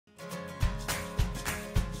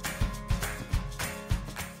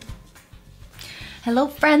Hello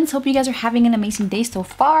friends, hope you guys are having an amazing day so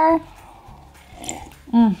far.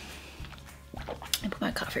 I put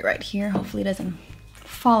my coffee right here. Hopefully it doesn't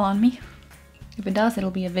fall on me. If it does,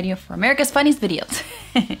 it'll be a video for America's Funniest Videos.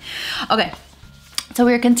 Okay, so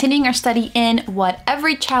we're continuing our study in what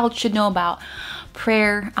every child should know about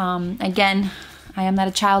prayer. Again, I am not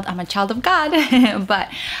a child, I'm a child of God, but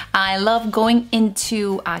I love going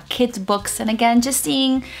into kids' books and again, just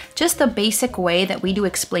seeing just the basic way that we do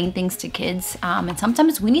explain things to kids. And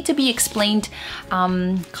sometimes we need to be explained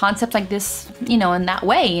concepts like this, you know, in that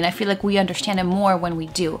way. And I feel like we understand it more when we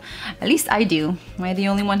do. At least I do. Am I the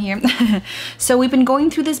only one here? So we've been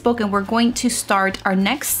going through this book and we're going to start our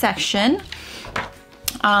next section.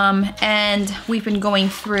 And we've been going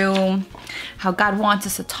through how God wants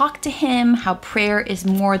us to talk to Him, how prayer is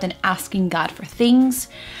more than asking God for things,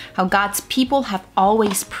 how God's people have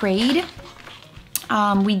always prayed.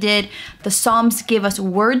 We did the Psalms give us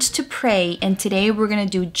words to pray, and today we're going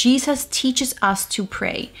to do Jesus teaches us to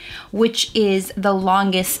pray, which is the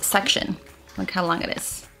longest section. Look how long it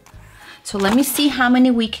is. So let me see how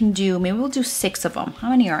many we can do. Maybe we'll do 6 of them.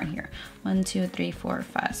 How many are in here? 1, 2, 3, 4,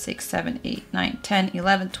 5, 6, 7, 8, 9, 10,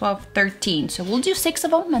 11, 12, 13. So we'll do 6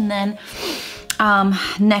 of them and then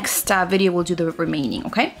next video we'll do the remaining,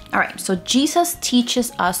 okay? All right, so Jesus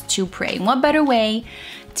teaches us to pray. What better way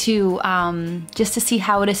to just to see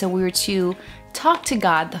how it is that we were to talk to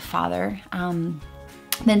God the Father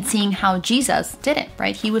than seeing how Jesus did it,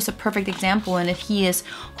 right? He was a perfect example and He is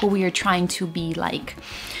who we are trying to be like.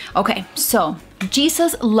 Okay, so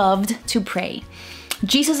Jesus loved to pray.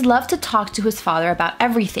 Jesus loved to talk to His Father about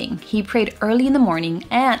everything. He prayed early in the morning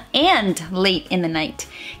and late in the night.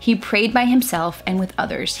 He prayed by Himself and with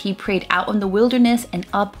others. He prayed out in the wilderness and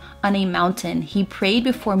up on a mountain. He prayed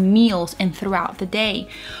before meals and throughout the day.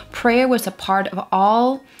 Prayer was a part of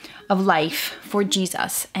all of life for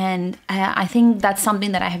Jesus. And I think that's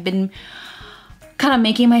something that I have been kind of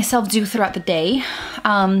making myself do throughout the day,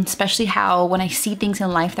 especially how when I see things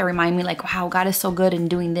in life that remind me like, wow, God is so good in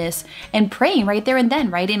doing this, and praying right there and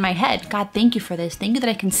then, right in my head, God, thank you for this. Thank you that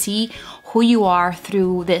I can see who you are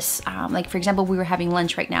through this. Like for example, we were having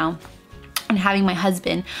lunch right now and having my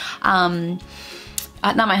husband,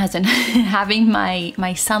 not my husband, having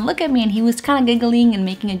my son look at me, and he was kind of giggling and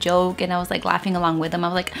making a joke, and I was like laughing along with him. I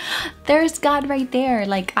was like, there's God right there.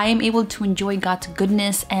 Like I am able to enjoy God's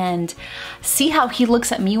goodness and see how He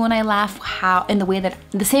looks at me when I laugh, how in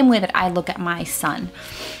the same way that I look at my son.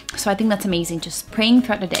 So I think that's amazing, just praying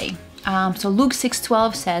throughout the day. So Luke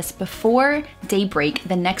 6:12 says, before daybreak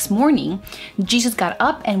the next morning, Jesus got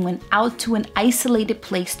up and went out to an isolated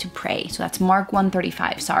place to pray. So that's Mark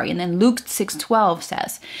 1:35, sorry. And then Luke 6:12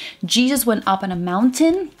 says, Jesus went up on a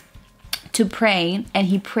mountain to pray, and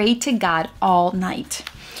He prayed to God all night.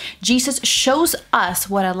 Jesus shows us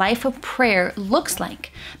what a life of prayer looks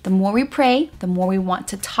like. The more we pray, the more we want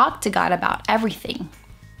to talk to God about everything.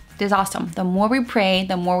 This is awesome. The more we pray,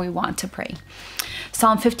 the more we want to pray.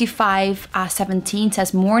 Psalm 55:17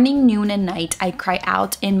 says, morning, noon, and night I cry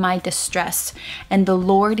out in my distress, and the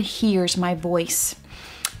Lord hears my voice.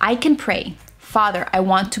 I can pray, Father, I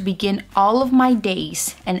want to begin all of my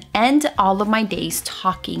days and end all of my days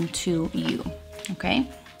talking to you. Okay?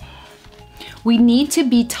 We need to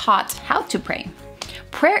be taught how to pray.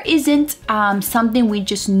 Prayer isn't something we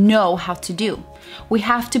just know how to do. We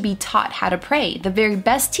have to be taught how to pray. The very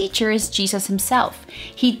best teacher is Jesus Himself.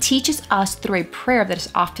 He teaches us through a prayer that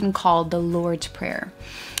is often called the Lord's Prayer.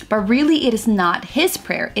 But really it is not His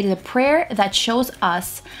prayer. It is a prayer that shows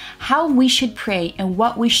us how we should pray and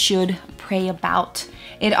what we should pray about.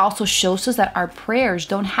 It also shows us that our prayers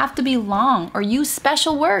don't have to be long or use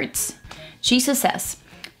special words. Jesus says,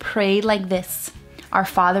 pray like this. Our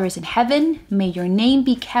Father is in heaven, may your name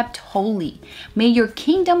be kept holy. May your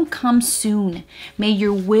kingdom come soon. May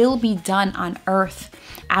your will be done on earth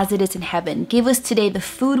as it is in heaven. Give us today the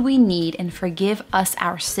food we need and forgive us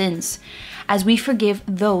our sins as we forgive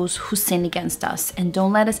those who sin against us. And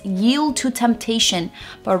don't let us yield to temptation,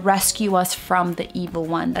 but rescue us from the evil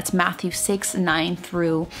one. That's Matthew 6:9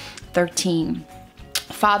 through 13.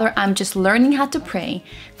 Father, I'm just learning how to pray.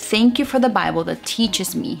 Thank you for the Bible that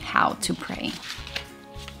teaches me how to pray.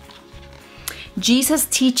 Jesus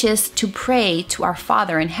teaches to pray to our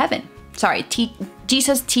Father in heaven.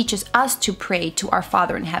 Jesus teaches us to pray to our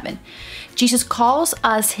Father in heaven. Jesus calls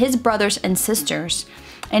us His brothers and sisters,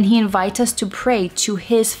 and He invites us to pray to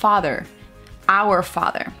His Father, our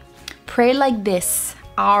Father. Pray like this.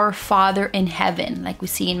 our Father in heaven, like we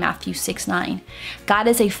see in Matthew 6:9. God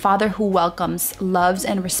is a Father who welcomes, loves,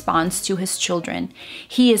 and responds to his children.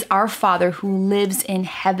 He is our Father who lives in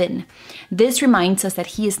heaven. This reminds us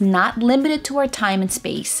that he is not limited to our time and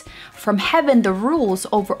space. From heaven,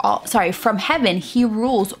 from heaven, he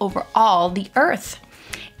rules over all the earth.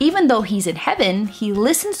 Even though he's in heaven, he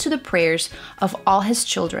listens to the prayers of all his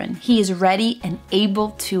children. He is ready and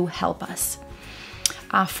able to help us.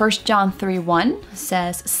 1 John 3:1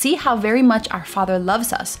 says, "See how very much our Father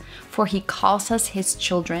loves us, for he calls us his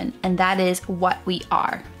children," and that is what we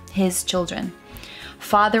are, his children.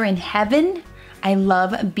 Father in heaven, I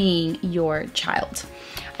love being your child.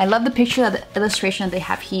 I love the picture of the illustration that they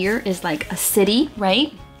have here is like a city,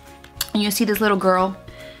 right? And you see this little girl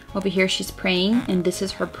over here, she's praying, and this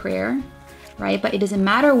is her prayer, right? But it doesn't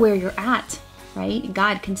matter where you're at, right?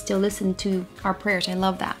 God can still listen to our prayers. I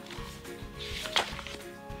love that.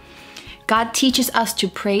 God teaches us to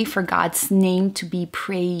pray for God's name to be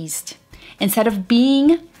praised. Instead of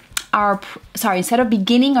beginning our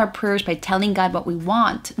prayers by telling God what we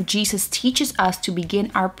want, Jesus teaches us to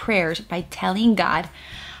begin our prayers by telling God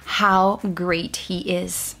how great he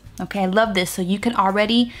is. Okay, I love this. So you can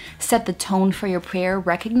already set the tone for your prayer,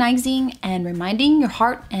 recognizing and reminding your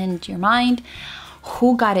heart and your mind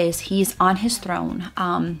who God is. He is on his throne.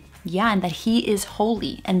 And that he is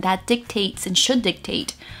holy, and that dictates and should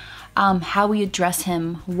dictate how we address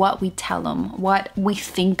him, what we tell him, what we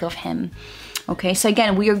think of him. Okay, so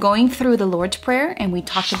again, we are going through the Lord's Prayer, and we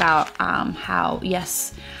talked about how,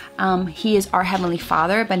 yes, he is our Heavenly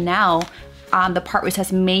Father, but now the part where it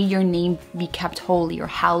says, "May your name be kept holy," or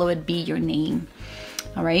 "Hallowed be your name."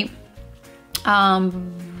 All right.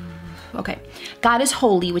 Okay. God is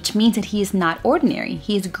holy, which means that he is not ordinary.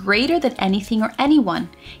 He is greater than anything or anyone.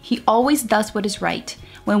 He always does what is right.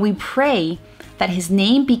 When we pray that his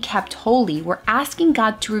name be kept holy, we're asking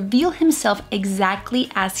God to reveal himself exactly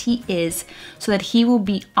as he is, so that he will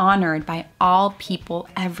be honored by all people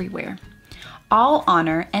everywhere. All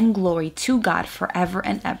honor and glory to God forever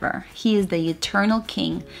and ever. He is the eternal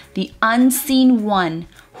King, the unseen one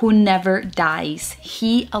who never dies.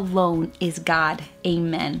 He alone is God.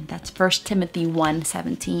 Amen. That's 1 Timothy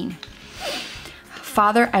 1:17.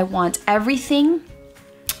 Father, I want everything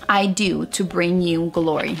I do to bring you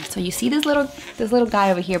glory. So you see this little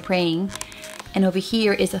guy over here praying, and over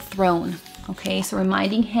here is a throne. Okay, so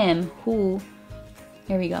reminding him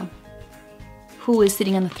here we go, who is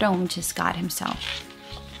sitting on the throne, which is God himself.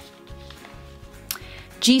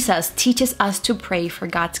 Jesus teaches us to pray for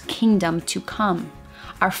God's kingdom to come.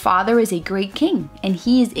 Our Father is a great king, and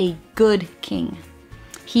he is a good king.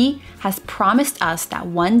 He has promised us that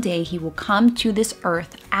one day he will come to this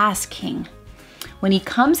earth as king. When he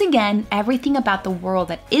comes again, everything about the world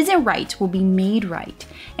that isn't right will be made right,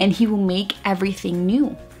 and he will make everything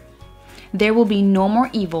new. There will be no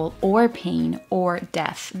more evil or pain or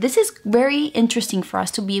death. This is very interesting for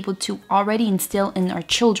us to be able to already instill in our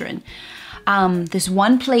children. There's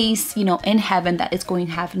one place, in heaven that is going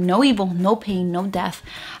to have no evil, no pain, no death.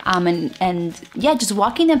 Just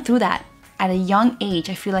walking them through that at a young age,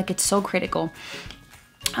 I feel like it's so critical.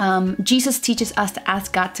 Jesus teaches us to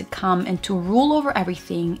ask God to come and to rule over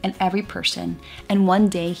everything and every person, and one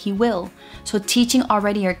day he will. So teaching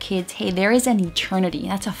already our kids, hey, there is an eternity.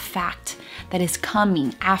 That's a fact that is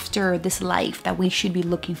coming after this life that we should be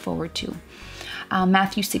looking forward to.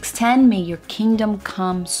 Matthew 6:10, may your kingdom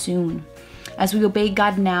come soon. As we obey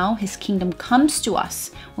God now, his kingdom comes to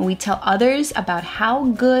us. When we tell others about how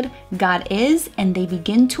good God is and they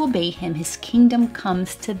begin to obey him, his kingdom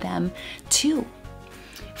comes to them too.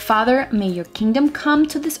 Father, may your kingdom come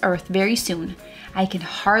to this earth very soon. I can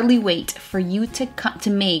hardly wait for you to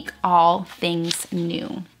make all things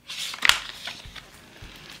new.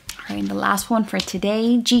 All right, and the last one for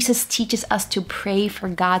today, Jesus teaches us to pray for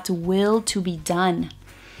God's will to be done.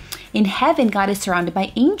 In heaven, God is surrounded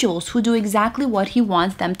by angels who do exactly what he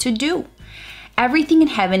wants them to do. Everything in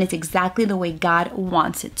heaven is exactly the way God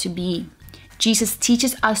wants it to be. Jesus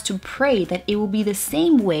teaches us to pray that it will be the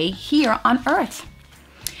same way here on earth.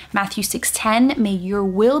 Matthew 6:10, may your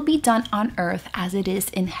will be done on earth as it is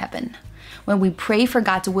in heaven. When we pray for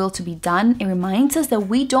God's will to be done, it reminds us that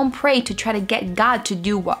we don't pray to try to get God to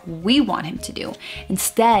do what we want him to do.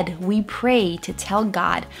 Instead, we pray to tell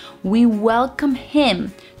God we welcome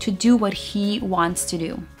him to do what he wants to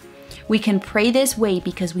do. We can pray this way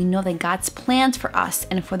because we know that God's plans for us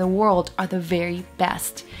and for the world are the very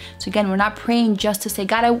best. So again, we're not praying just to say,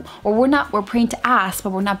 God, we're praying to ask, but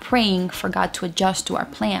we're not praying for God to adjust to our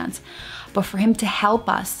plans, but for him to help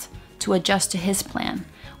us to adjust to his plan.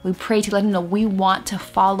 We pray to let him know we want to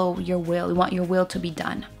follow your will. We want your will to be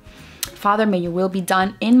done. Father, may your will be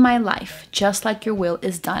done in my life, just like your will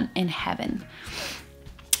is done in heaven.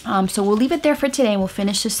 So we'll leave it there for today, and we'll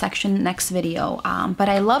finish this section next video. But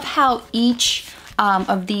I love how each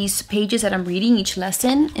of these pages that I'm reading, each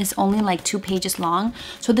lesson is only like 2 pages long.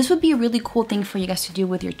 So this would be a really cool thing for you guys to do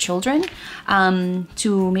with your children,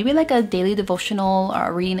 to maybe like a daily devotional or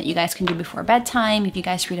a reading that you guys can do before bedtime, if you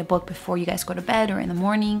guys read a book before you guys go to bed or in the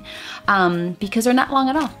morning, because they're not long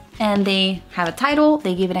at all. And they have a title,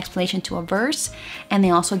 they give an explanation to a verse, and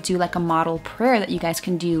they also do like a model prayer that you guys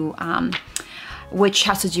can do, which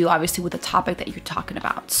has to do obviously with the topic that you're talking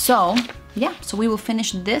about. So yeah, so we will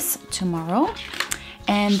finish this tomorrow.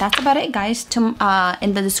 And that's about it, guys.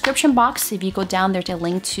 In the description box, if you go down, there's a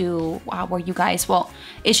link to where you guys, well,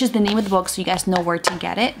 it's just the name of the book so you guys know where to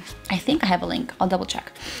get it. I think I have a link. I'll double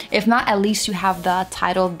check. If not, at least you have the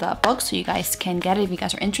title of the book so you guys can get it if you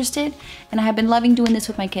guys are interested. And I have been loving doing this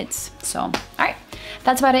with my kids. So, all right.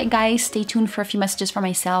 That's about it, guys. Stay tuned for a few messages for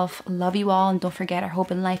myself. Love you all. And don't forget, our hope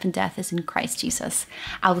in life and death is in Christ Jesus.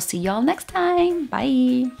 I will see y'all next time.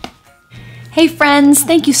 Bye. Hey friends,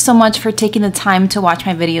 thank you so much for taking the time to watch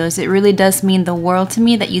my videos. It really does mean the world to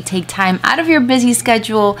me that you take time out of your busy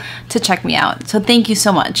schedule to check me out. So thank you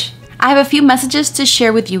so much. I have a few messages to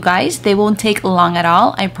share with you guys. They won't take long at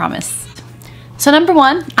all, I promise. So number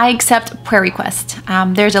 1, I accept prayer requests.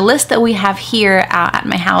 There's a list that we have here at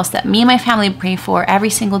my house that me and my family pray for every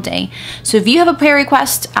single day. So if you have a prayer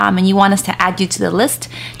request and you want us to add you to the list,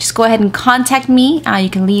 just go ahead and contact me. You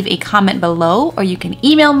can leave a comment below, or you can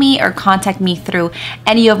email me or contact me through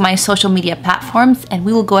any of my social media platforms, and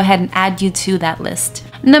we will go ahead and add you to that list.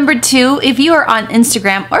 Number 2, if you are on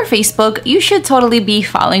Instagram or Facebook, you should totally be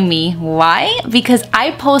following me. Why? Because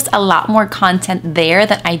I post a lot more content there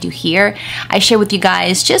than I do here. I share with you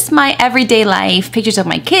guys just my everyday life, pictures of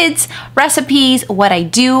my kids, recipes, what I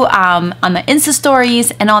do on the Insta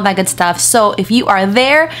stories, and all that good stuff. So if you are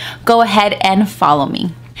there, go ahead and follow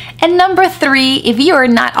me. And number 3, if you are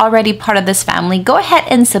not already part of this family, go ahead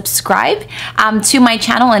and subscribe to my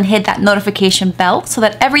channel and hit that notification bell so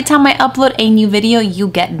that every time I upload a new video, you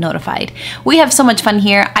get notified. We have so much fun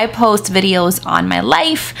here. I post videos on my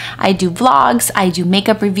life, I do vlogs, I do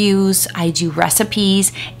makeup reviews, I do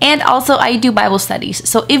recipes, and also I do Bible studies.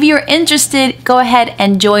 So if you're interested, go ahead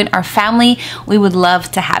and join our family. We would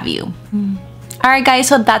love to have you. Alright guys,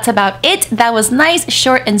 so that's about it. That was nice,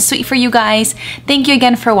 short, and sweet for you guys. Thank you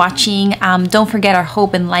again for watching. Don't forget, our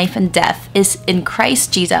hope in life and death is in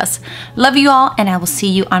Christ Jesus. Love you all, and I will see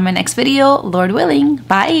you on my next video, Lord willing.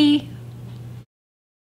 Bye!